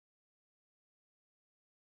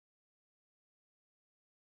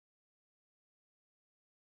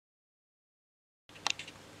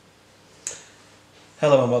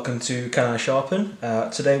Hello and welcome to Can I Sharpen?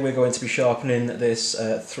 Today we're going to be sharpening this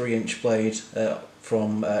 3-inch blade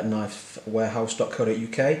from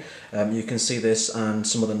knifewarehouse.co.uk. You can see this and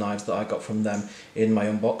some other knives that I got from them in my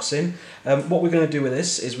unboxing. What we're going to do with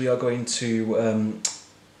this is we are going to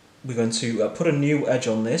put a new edge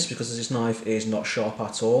on this because this knife is not sharp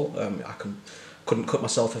at all. Couldn't cut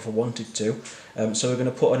myself if I wanted to. So we're going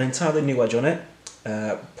to put an entirely new edge on it,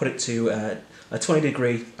 put it to a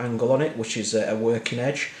 20-degree angle on it, which is a working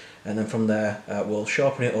edge, and then from there we'll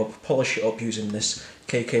sharpen it up, polish it up using this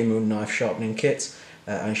KKmoon knife sharpening kit,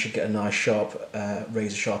 and you should get a nice sharp,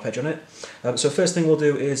 razor sharp edge on it. So first thing we'll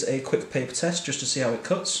do is a quick paper test just to see how it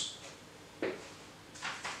cuts.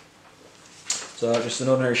 So just an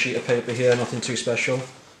ordinary sheet of paper here, nothing too special.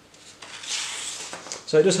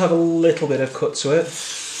 So it does have a little bit of cut to it,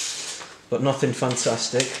 but nothing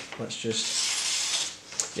fantastic. Let's just...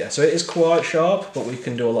 Yeah, so it is quite sharp, but we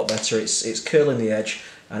can do a lot better. It's curling the edge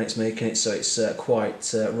and it's making it so it's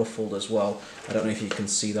quite ruffled as well. I don't know if you can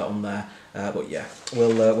see that on there, but yeah,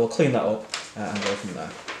 we'll clean that up and go from there.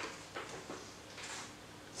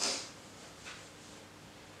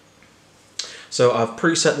 So I've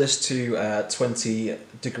preset this to 20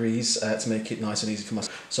 degrees to make it nice and easy for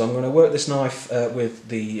myself. So I'm going to work this knife with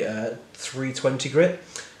the 320 grit.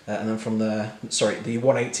 And then from there, the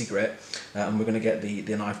 180 grit, and we're going to get the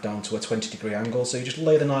knife down to a 20-degree angle. So you just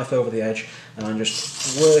lay the knife over the edge and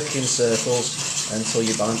just work in circles until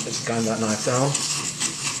you grind that knife down.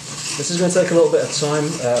 This is going to take a little bit of time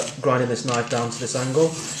grinding this knife down to this angle,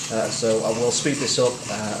 so I will speed this up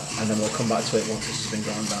and then we'll come back to it once this has been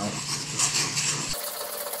ground down.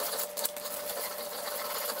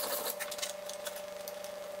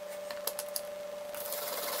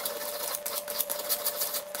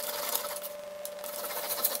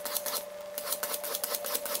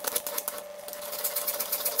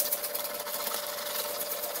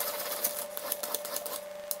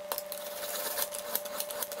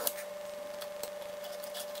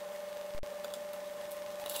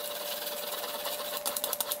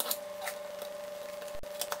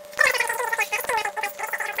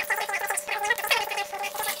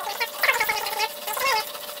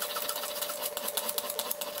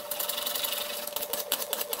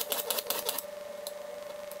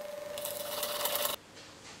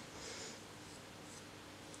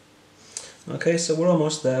 Okay, so we're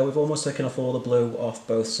almost there. We've almost taken off all the blue off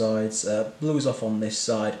both sides. Blue is off on this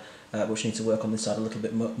side, but we need to work on this side a little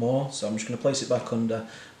bit more. So I'm just going to place it back under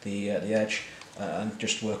the edge and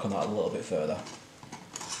just work on that a little bit further.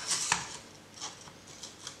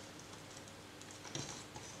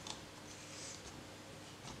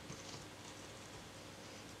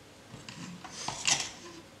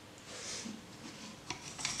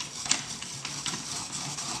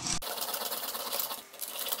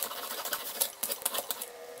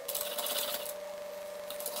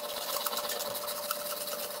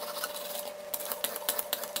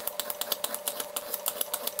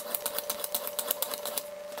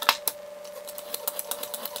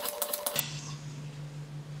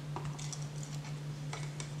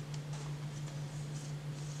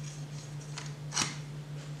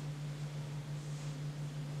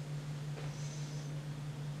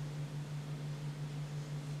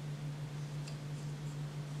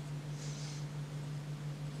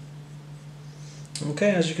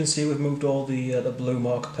 Okay, as you can see, we've moved all the blue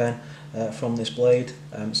marker pen from this blade,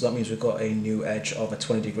 so that means we've got a new edge of a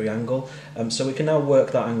 20-degree angle. So we can now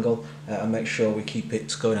work that angle and make sure we keep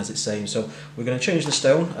it going as it's saying. So we're going to change the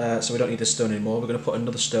stone, so we don't need this stone anymore. We're going to put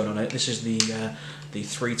another stone on it. This is the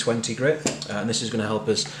 320 grit, and this is going to help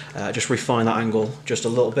us just refine that angle just a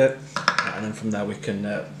little bit, and then from there we can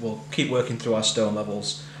we'll keep working through our stone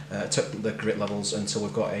levels, the grit levels, until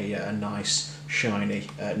we've got a nice shiny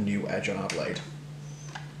new edge on our blade.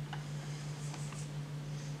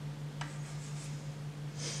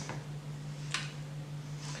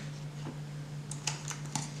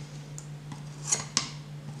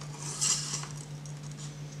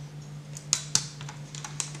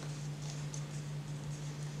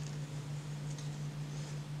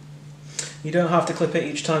 You don't have to clip it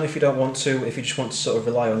each time if you don't want to. If you just want to sort of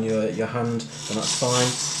rely on your hand, then that's fine.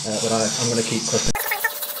 But I'm going to keep clipping.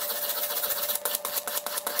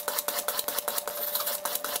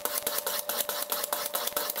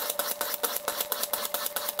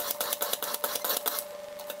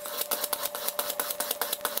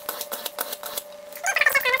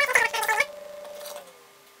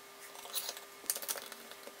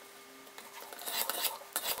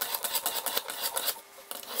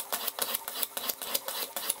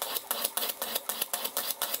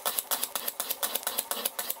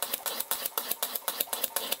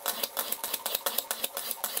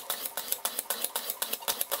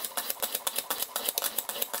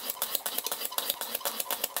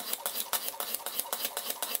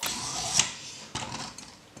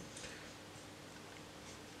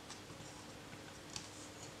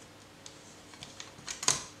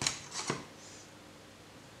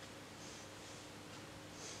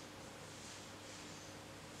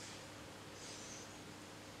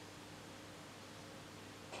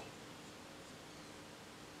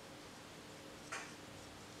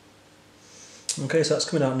 Okay, so that's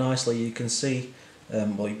coming out nicely. You can see,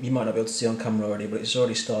 well, you might not be able to see on camera already, but it's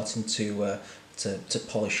already starting to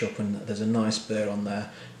polish up, and there's a nice burr on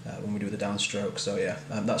there when we do the downstroke. So yeah,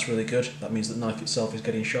 that's really good. That means that the knife itself is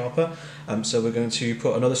getting sharper. So we're going to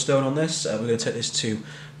put another stone on this. We're going to take this to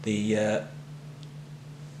the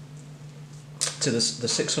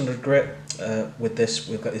 600 grit. With this,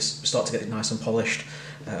 we've got this start to get it nice and polished,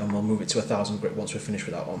 and we'll move it to 1000 grit once we're finished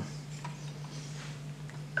with that one.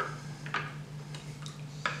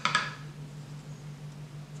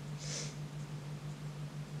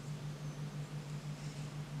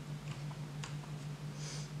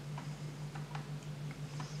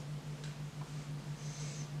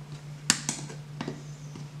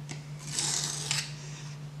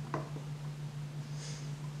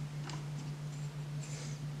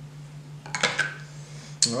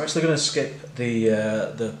 We're actually going to skip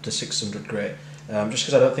the 600 grit, just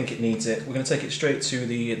because I don't think it needs it. We're going to take it straight to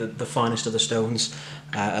the finest of the stones,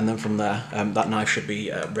 and then from there, that knife should be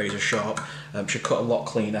razor sharp. Should cut a lot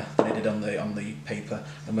cleaner than it did on the paper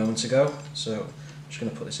a moment ago. So I'm just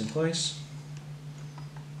going to put this in place.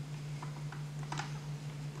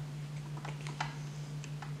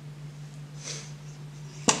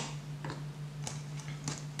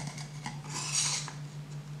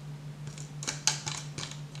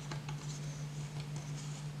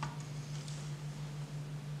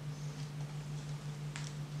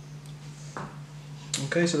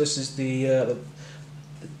 Okay, so this is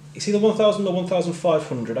it's either 1000 or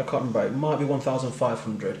 1500, I can't remember, it might be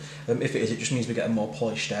 1500. If it is, it just means we get a more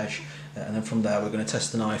polished edge, and then from there we're going to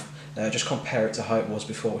test the knife, just compare it to how it was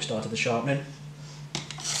before we started the sharpening.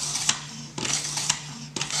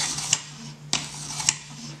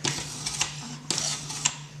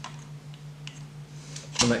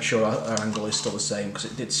 To make sure our angle is still the same, because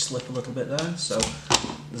it did slip a little bit there, so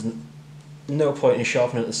there's no point in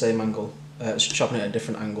sharpening at the same angle. Sharpening at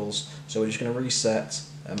different angles, so we're just going to reset,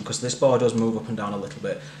 because this bar does move up and down a little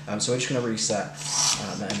bit, so we're just going to reset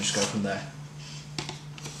and then just go from there.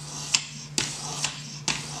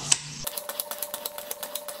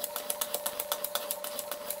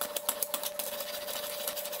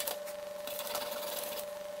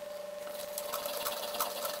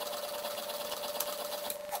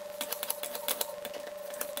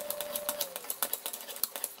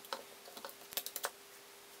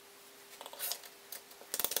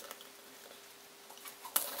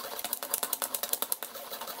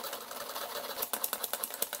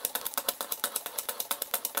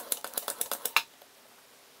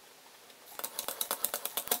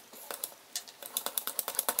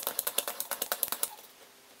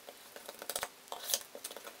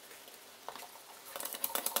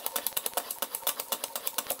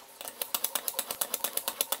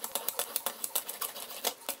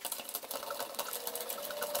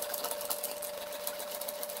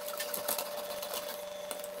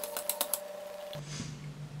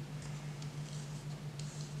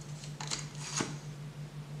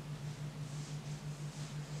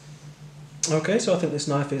 Okay, so I think this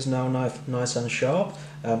knife is now nice and sharp,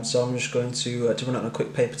 so I'm just going to run it on a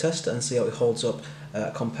quick paper test and see how it holds up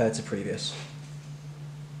compared to previous.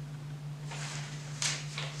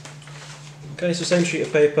 Okay, so same sheet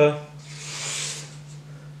of paper.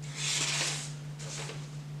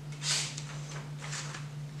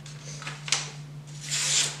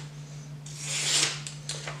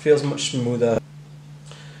 Feels much smoother.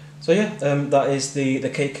 So yeah, that is the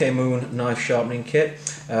KKmoon knife sharpening kit.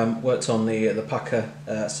 Worked on the Pakka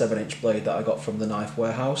 7-inch blade that I got from the knife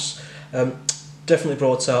warehouse. Definitely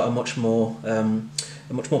brought out a much more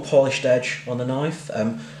polished edge on the knife.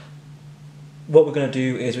 What we're going to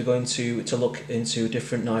do is we're going to look into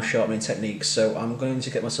different knife sharpening techniques. So I'm going to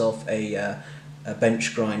get myself a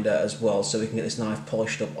bench grinder as well, so we can get this knife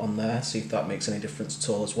polished up on there, see if that makes any difference at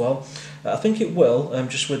all as well. I think it will,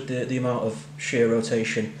 just with the amount of shear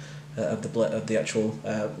rotation of the actual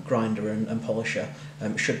grinder and polisher,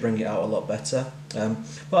 should bring it out a lot better.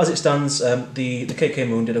 But as it stands, the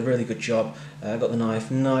KKmoon did a really good job. Got the knife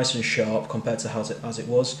nice and sharp compared to as it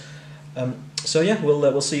was. So yeah,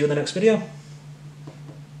 we'll see you in the next video.